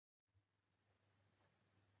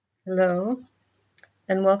Hello,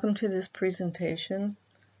 and welcome to this presentation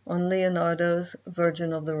on Leonardo's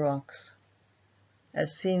Virgin of the Rocks,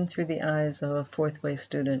 as seen through the eyes of a fourth-way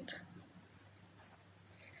student.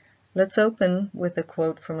 Let's open with a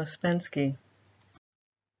quote from Ouspensky.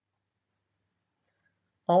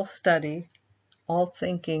 All study, all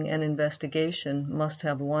thinking and investigation must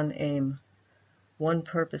have one aim, one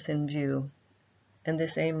purpose in view, and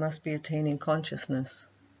this aim must be attaining consciousness.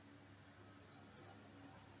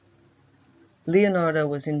 Leonardo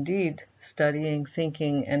was indeed studying,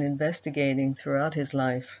 thinking, and investigating throughout his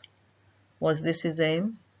life. Was this his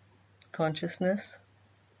aim? Consciousness?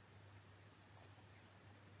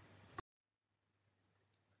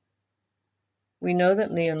 We know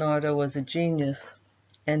that Leonardo was a genius,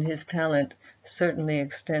 and his talent certainly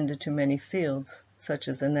extended to many fields, such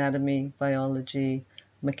as anatomy, biology,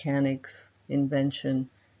 mechanics, invention,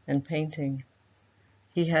 and painting.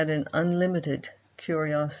 He had an unlimited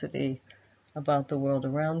curiosity about the world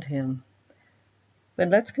around him. But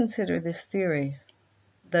let's consider this theory,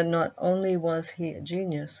 that not only was he a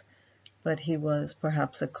genius, but he was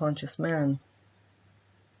perhaps a conscious man.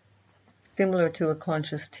 Similar to a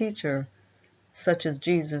conscious teacher, such as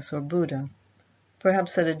Jesus or Buddha,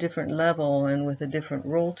 perhaps at a different level and with a different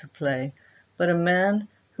role to play, but a man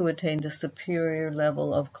who attained a superior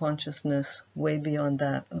level of consciousness way beyond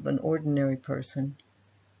that of an ordinary person.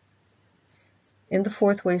 In the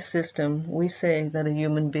fourth way system, we say that a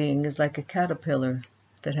human being is like a caterpillar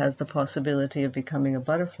that has the possibility of becoming a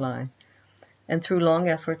butterfly, and through long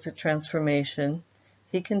efforts at transformation,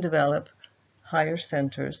 he can develop higher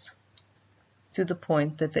centers to the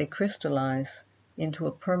point that they crystallize into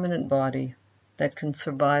a permanent body that can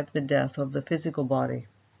survive the death of the physical body.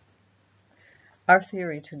 Our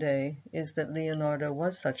theory today is that Leonardo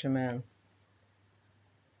was such a man.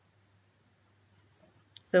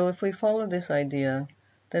 So if we follow this idea,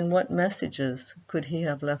 then what messages could he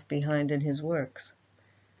have left behind in his works?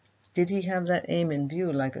 Did he have that aim in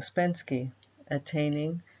view like Ouspensky,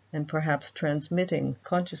 attaining and perhaps transmitting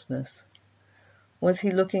consciousness? Was he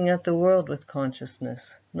looking at the world with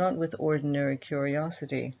consciousness, not with ordinary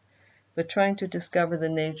curiosity, but trying to discover the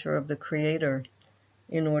nature of the Creator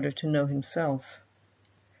in order to know himself?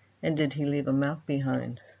 And did he leave a map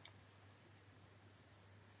behind?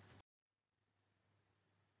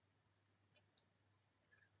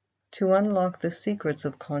 To unlock the secrets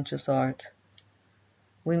of conscious art,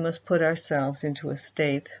 we must put ourselves into a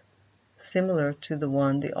state similar to the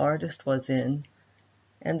one the artist was in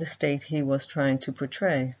and the state he was trying to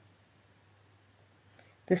portray.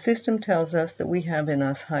 The system tells us that we have in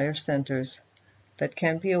us higher centers that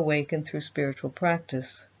can be awakened through spiritual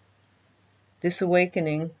practice. This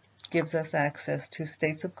awakening gives us access to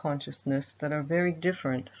states of consciousness that are very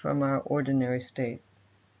different from our ordinary state.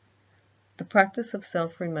 The practice of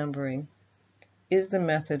self-remembering is the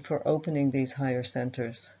method for opening these higher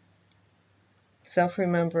centers.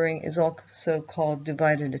 Self-remembering is also called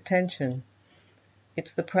divided attention.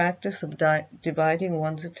 It's the practice of dividing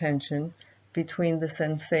one's attention between the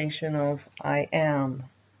sensation of I am,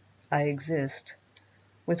 I exist,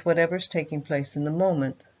 with whatever's taking place in the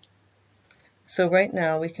moment. So right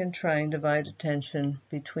now we can try and divide attention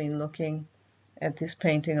between looking at this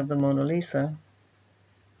painting of the Mona Lisa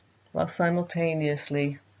while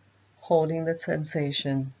simultaneously holding the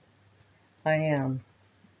sensation, I am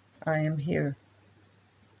here,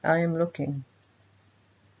 I am looking.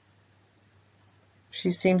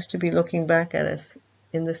 She seems to be looking back at us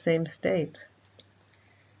in the same state.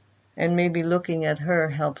 And maybe looking at her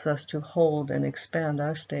helps us to hold and expand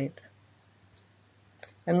our state.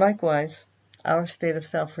 And likewise, our state of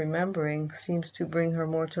self-remembering seems to bring her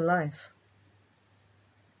more to life.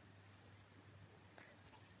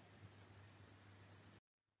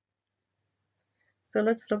 So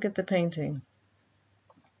let's look at the painting.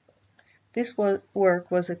 This work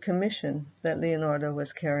was a commission that Leonardo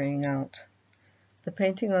was carrying out. The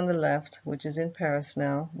painting on the left, which is in Paris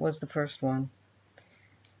now, was the first one.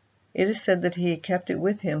 It is said that he kept it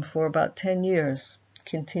with him for about 10 years,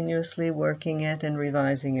 continuously working it and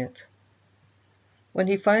revising it. When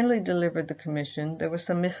he finally delivered the commission, there was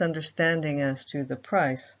some misunderstanding as to the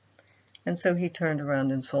price, and so he turned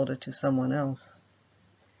around and sold it to someone else.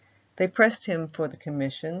 They pressed him for the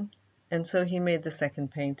commission, and so he made the second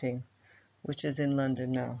painting, which is in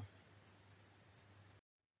London now.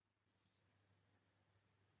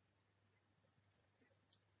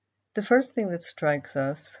 The first thing that strikes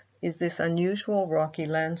us is this unusual rocky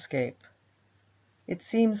landscape. It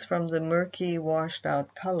seems from the murky,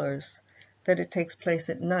 washed-out colors that it takes place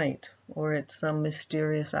at night or at some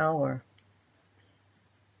mysterious hour.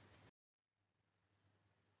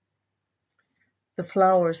 The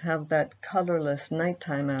flowers have that colorless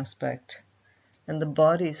nighttime aspect, and the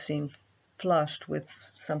bodies seem flushed with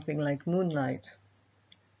something like moonlight.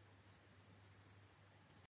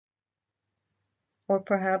 Or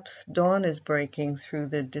perhaps dawn is breaking through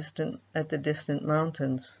the distant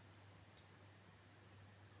mountains.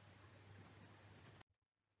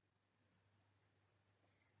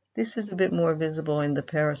 This is a bit more visible in the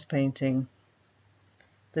Paris painting,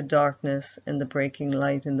 the darkness and the breaking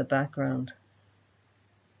light in the background.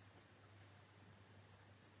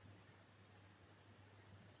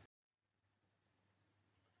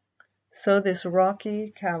 So this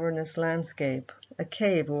rocky, cavernous landscape, a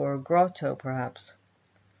cave or a grotto perhaps.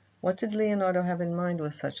 What did Leonardo have in mind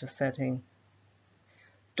with such a setting?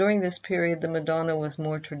 During this period, the Madonna was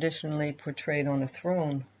more traditionally portrayed on a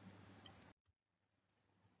throne,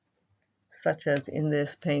 such as in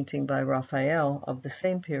this painting by Raphael of the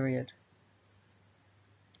same period.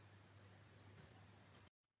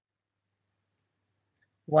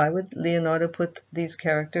 Why would Leonardo put these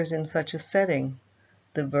characters in such a setting?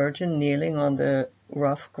 The Virgin kneeling on the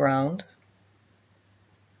rough ground?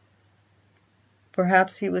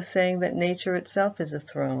 Perhaps he was saying that nature itself is a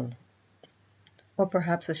throne, or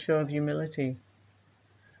perhaps a show of humility,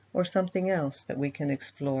 or something else that we can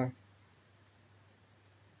explore.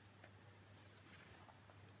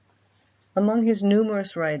 Among his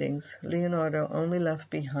numerous writings, Leonardo only left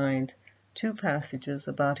behind 2 passages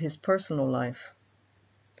about his personal life.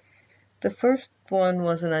 The first one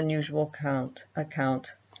was an unusual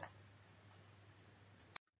account.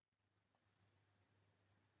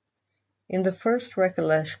 In the first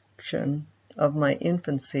recollection of my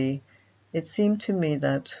infancy, it seemed to me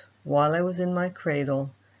that, while I was in my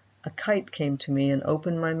cradle, a kite came to me and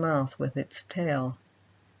opened my mouth with its tail,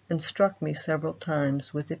 and struck me several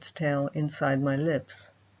times with its tail inside my lips.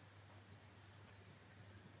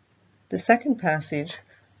 The second passage,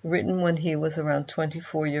 written when he was around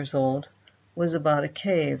 24 years old, was about a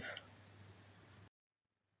cave.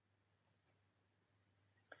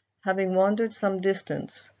 Having wandered some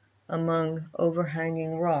distance among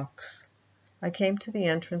overhanging rocks, I came to the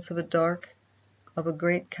entrance of a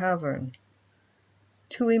great cavern.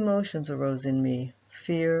 2 emotions arose in me,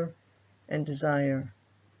 fear and desire.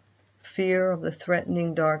 Fear of the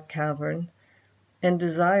threatening dark cavern, and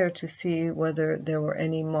desire to see whether there were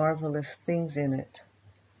any marvelous things in it.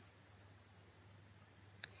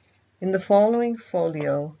 In the following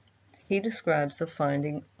folio, he describes the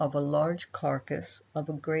finding of a large carcass of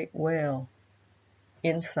a great whale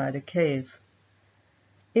inside a cave.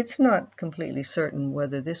 It's not completely certain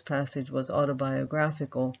whether this passage was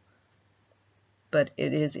autobiographical, but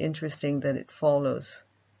it is interesting that it follows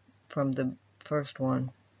from the first one.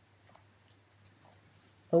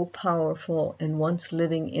 O powerful and once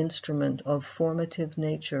living instrument of formative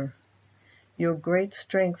nature, your great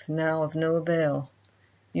strength now of no avail,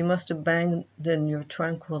 you must abandon your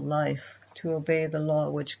tranquil life to obey the law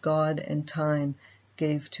which God and time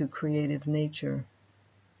gave to creative nature.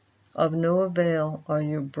 Of no avail are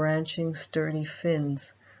your branching sturdy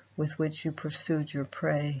fins with which you pursued your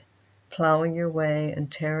prey, plowing your way and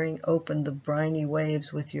tearing open the briny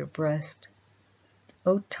waves with your breast.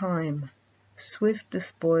 O time, swift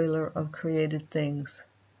despoiler of created things,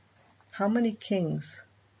 how many kings,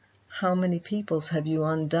 how many peoples have you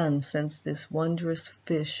undone since this wondrous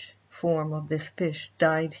form of this fish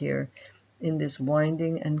died here in this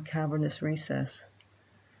winding and cavernous recess?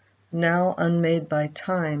 Now unmade by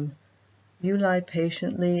time, you lie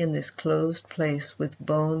patiently in this closed place with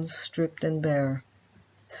bones stripped and bare,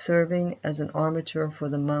 serving as an armature for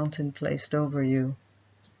the mountain placed over you.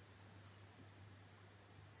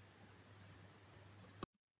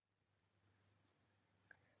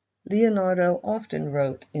 Leonardo often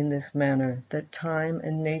wrote in this manner that time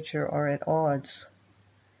and nature are at odds.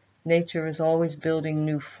 Nature is always building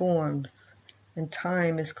new forms, and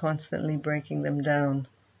time is constantly breaking them down.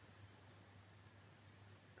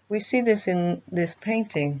 We see this in this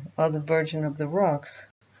painting of the Virgin of the Rocks,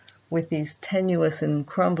 with these tenuous and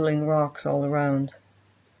crumbling rocks all around.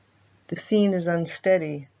 The scene is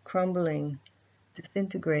unsteady, crumbling,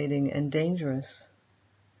 disintegrating, and dangerous.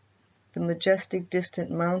 The majestic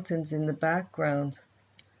distant mountains in the background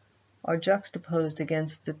are juxtaposed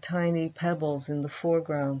against the tiny pebbles in the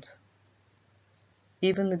foreground.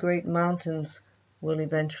 Even the great mountains will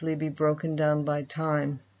eventually be broken down by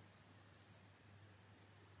time.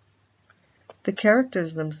 The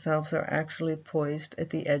characters themselves are actually poised at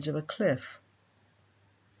the edge of a cliff.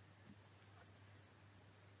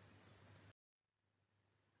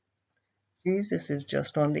 Jesus is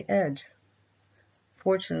just on the edge.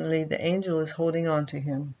 Fortunately, the angel is holding on to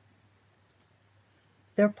him.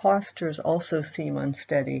 Their postures also seem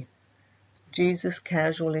unsteady. Jesus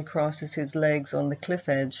casually crosses his legs on the cliff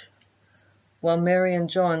edge, while Mary and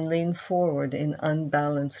John lean forward in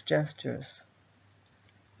unbalanced gestures.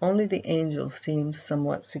 Only the angel seems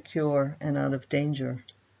somewhat secure and out of danger.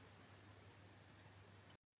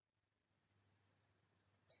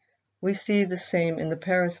 We see the same in the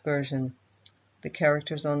Paris version, the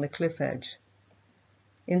characters on the cliff edge.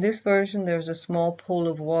 In this version, there's a small pool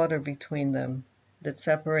of water between them that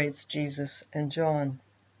separates Jesus and John.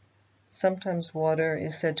 Sometimes water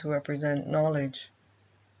is said to represent knowledge.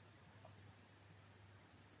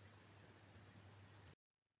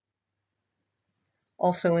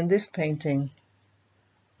 Also in this painting,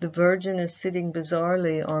 the Virgin is sitting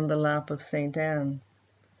bizarrely on the lap of Saint Anne,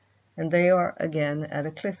 and they are again at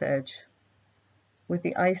a cliff edge, with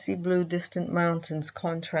the icy blue distant mountains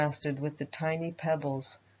contrasted with the tiny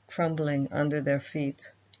pebbles crumbling under their feet.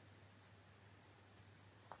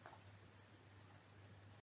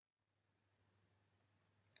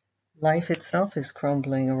 Life itself is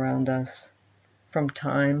crumbling around us, from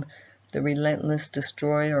time, the relentless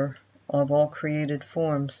destroyer of all created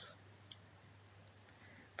forms.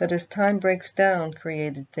 But as time breaks down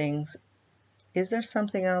created things, is there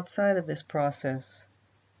something outside of this process,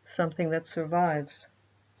 something that survives?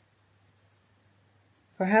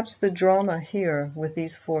 Perhaps the drama here with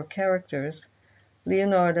these four characters,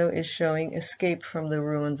 Leonardo is showing escape from the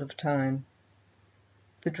ruins of time.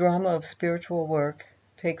 The drama of spiritual work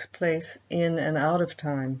takes place in and out of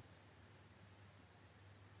time.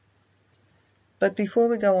 But before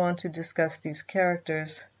we go on to discuss these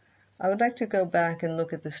characters, I would like to go back and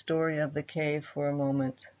look at the story of the cave for a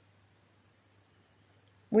moment.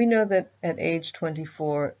 We know that at age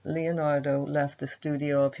 24, Leonardo left the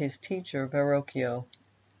studio of his teacher, Verrocchio,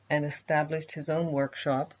 and established his own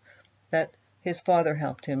workshop that his father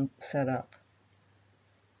helped him set up.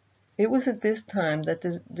 It was at this time that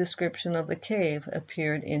the description of the cave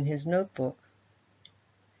appeared in his notebook.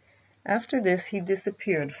 After this, he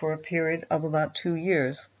disappeared for a period of about 2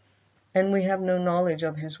 years, and we have no knowledge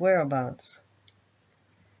of his whereabouts.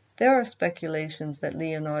 There are speculations that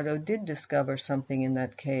Leonardo did discover something in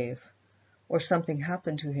that cave, or something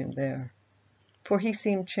happened to him there, for he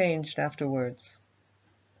seemed changed afterwards.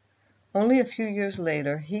 Only a few years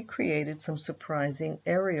later, he created some surprising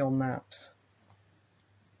aerial maps.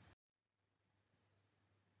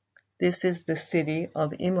 This is the city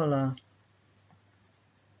of Imola.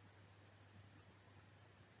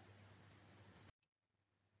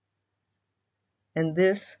 And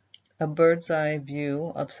this, a bird's eye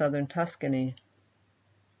view of southern Tuscany.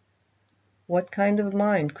 What kind of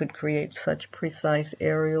mind could create such precise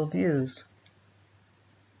aerial views?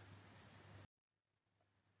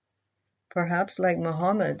 Perhaps like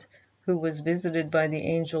Muhammad, who was visited by the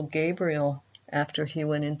angel Gabriel after he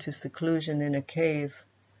went into seclusion in a cave.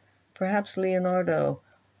 Perhaps Leonardo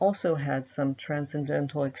also had some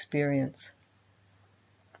transcendental experience.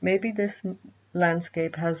 Maybe this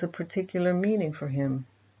landscape has a particular meaning for him.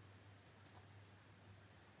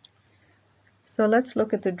 So let's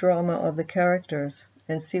look at the drama of the characters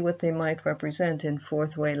and see what they might represent in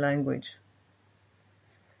fourth way language.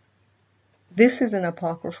 This is an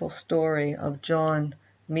apocryphal story of John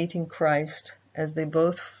meeting Christ as they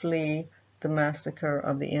both flee the massacre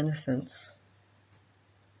of the innocents.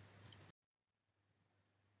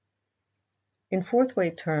 In fourth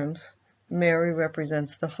way terms, Mary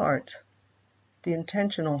represents the heart, the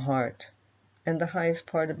intentional heart, and the highest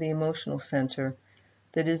part of the emotional center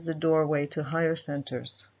that is the doorway to higher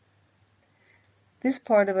centers. This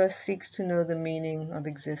part of us seeks to know the meaning of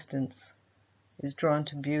existence, is drawn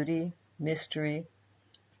to beauty, mystery,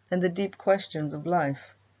 and the deep questions of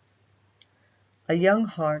life. A young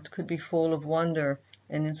heart could be full of wonder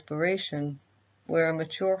and inspiration, where a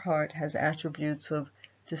mature heart has attributes of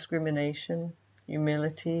discrimination,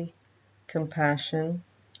 humility, compassion,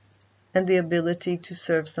 and the ability to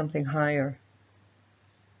serve something higher.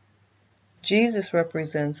 Jesus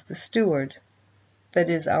represents the steward, that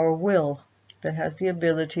is our will, that has the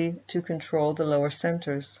ability to control the lower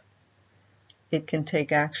centers. It can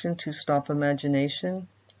take action to stop imagination.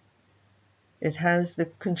 It has the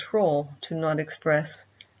control to not express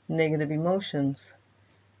negative emotions.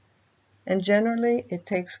 And generally, it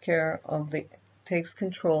takes control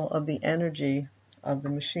of the energy of the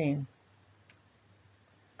machine.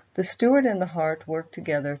 The steward and the heart work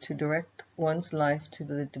together to direct one's life to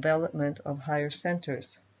the development of higher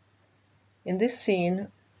centers. In this scene,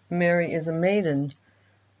 Mary is a maiden,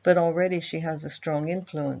 but already she has a strong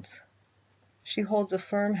influence. She holds a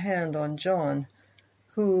firm hand on John,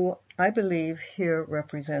 who I believe here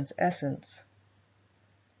represents essence.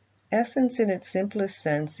 Essence in its simplest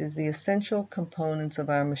sense is the essential components of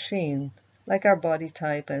our machine, like our body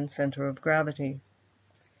type and center of gravity.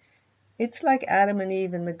 It's like Adam and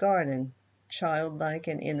Eve in the garden, childlike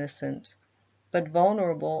and innocent, but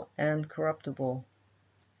vulnerable and corruptible.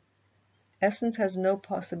 Essence has no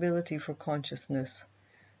possibility for consciousness,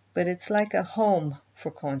 but it's like a home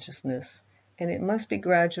for consciousness, and it must be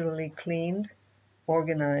gradually cleaned,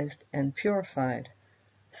 organized, and purified,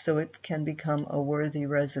 so it can become a worthy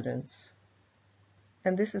residence.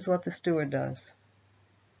 And this is what the steward does.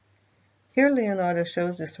 Here Leonardo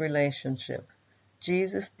shows this relationship.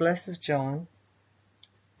 Jesus blesses John.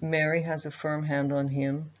 Mary has a firm hand on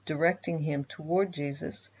him, directing him toward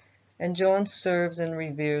Jesus, and John serves and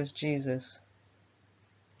reveres Jesus.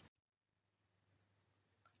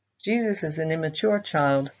 Jesus is an immature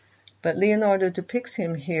child, but Leonardo depicts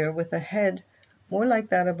him here with a head more like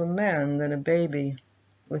that of a man than a baby,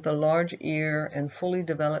 with a large ear and fully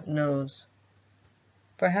developed nose.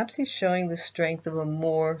 Perhaps he's showing the strength of a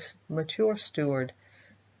more mature steward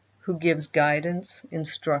who gives guidance,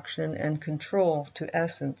 instruction, and control to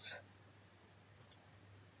essence.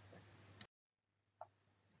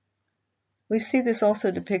 We see this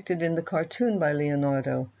also depicted in the cartoon by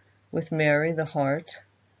Leonardo, with Mary, the heart,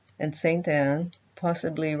 and Saint Anne,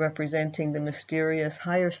 possibly representing the mysterious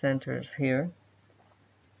higher centers here.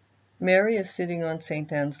 Mary is sitting on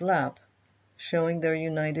Saint Anne's lap, showing their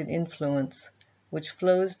united influence, which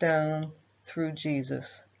flows down through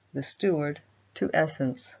Jesus, the steward, to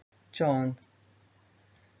essence, John.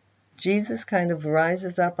 Jesus kind of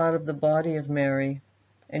rises up out of the body of Mary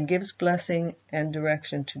and gives blessing and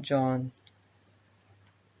direction to John.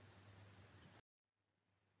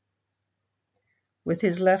 With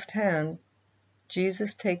his left hand,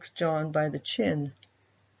 Jesus takes John by the chin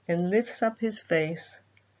and lifts up his face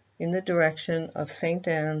in the direction of Saint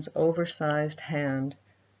Anne's oversized hand,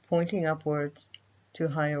 pointing upwards to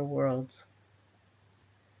higher worlds.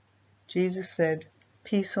 Jesus said,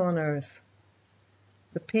 "Peace on earth,"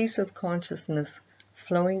 the peace of consciousness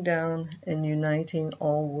flowing down and uniting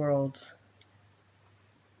all worlds.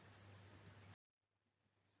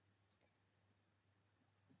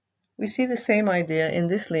 We see the same idea in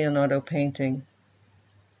this Leonardo painting.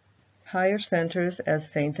 Higher centers,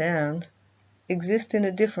 as Saint Anne, exist in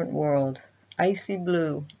a different world, icy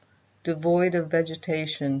blue, devoid of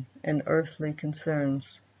vegetation and earthly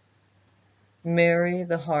concerns. Mary,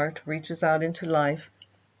 the heart, reaches out into life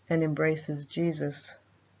and embraces Jesus,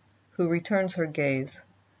 who returns her gaze,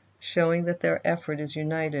 showing that their effort is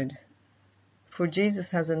united. For Jesus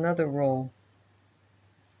has another role,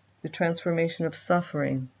 the transformation of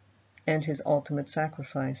suffering and his ultimate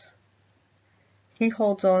sacrifice. He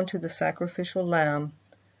holds on to the sacrificial lamb,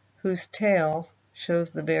 whose tail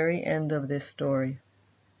shows the very end of this story.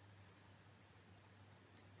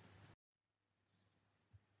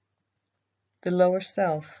 The lower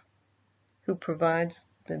self, who provides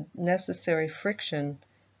the necessary friction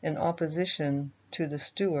and opposition to the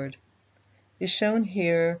steward, is shown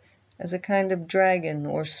here as a kind of dragon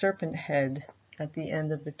or serpent head at the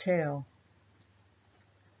end of the tail.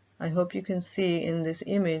 I hope you can see in this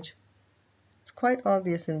image, it's quite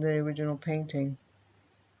obvious in the original painting.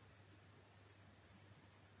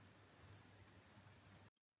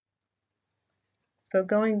 So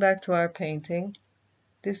going back to our painting,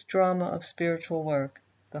 this drama of spiritual work,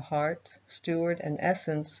 the heart, steward, and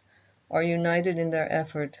essence are united in their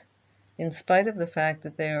effort, in spite of the fact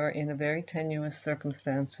that they are in very tenuous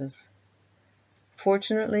circumstances.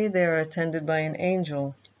 Fortunately, they are attended by an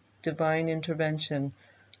angel, divine intervention,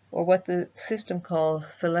 or what the system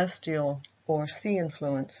calls celestial or sea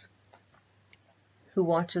influence, who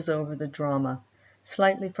watches over the drama,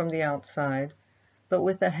 slightly from the outside, but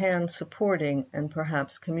with a hand supporting and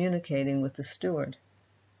perhaps communicating with the steward.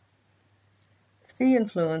 Sea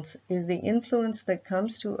influence is the influence that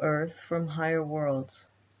comes to earth from higher worlds.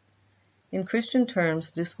 In Christian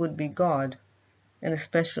terms, this would be God, and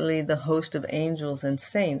especially the host of angels and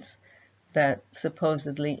saints that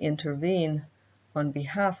supposedly intervene on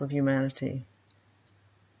behalf of humanity.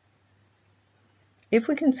 If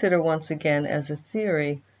we consider once again as a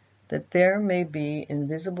theory that there may be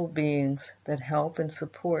invisible beings that help and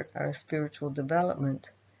support our spiritual development,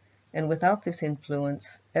 and without this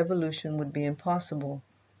influence, evolution would be impossible.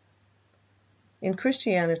 In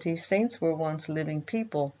Christianity, saints were once living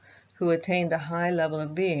people who attained a high level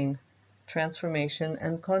of being, transformation,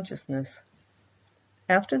 and consciousness.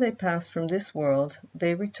 After they passed from this world,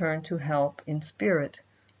 they returned to help in spirit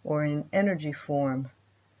or in energy form.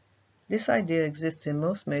 This idea exists in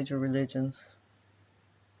most major religions.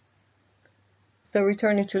 So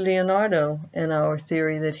returning to Leonardo and our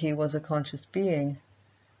theory that he was a conscious being,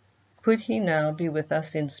 Could he now be with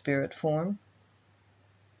us in spirit form?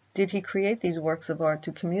 Did he create these works of art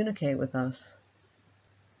to communicate with us?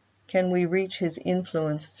 Can we reach his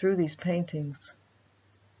influence through these paintings?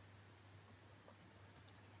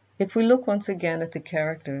 If we look once again at the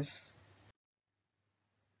characters,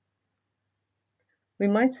 we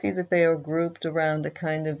might see that they are grouped around a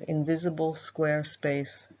kind of invisible square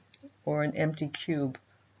space, or an empty cube.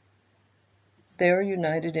 They are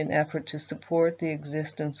united in effort to support the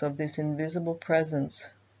existence of this invisible presence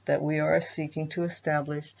that we are seeking to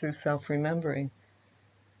establish through self-remembering.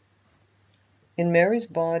 In Mary's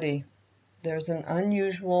body, there's an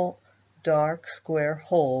unusual dark square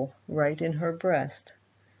hole right in her breast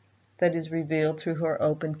that is revealed through her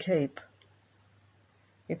open cape.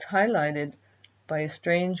 It's highlighted by a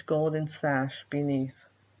strange golden sash beneath.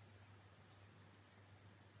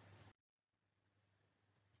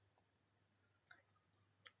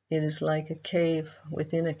 It is like a cave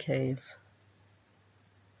within a cave,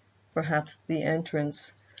 perhaps the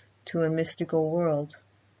entrance to a mystical world.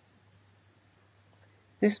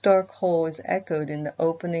 This dark hole is echoed in the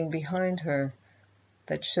opening behind her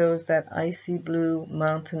that shows that icy blue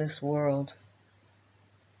mountainous world.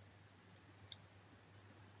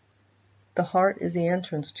 The heart is the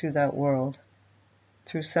entrance to that world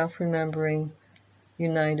through self-remembering,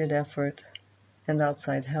 united effort, and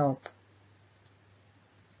outside help.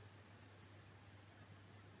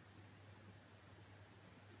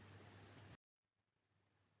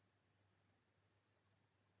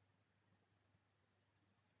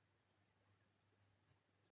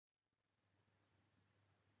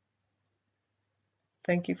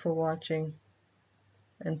 Thank you for watching,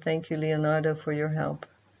 and thank you, Leonardo, for your help.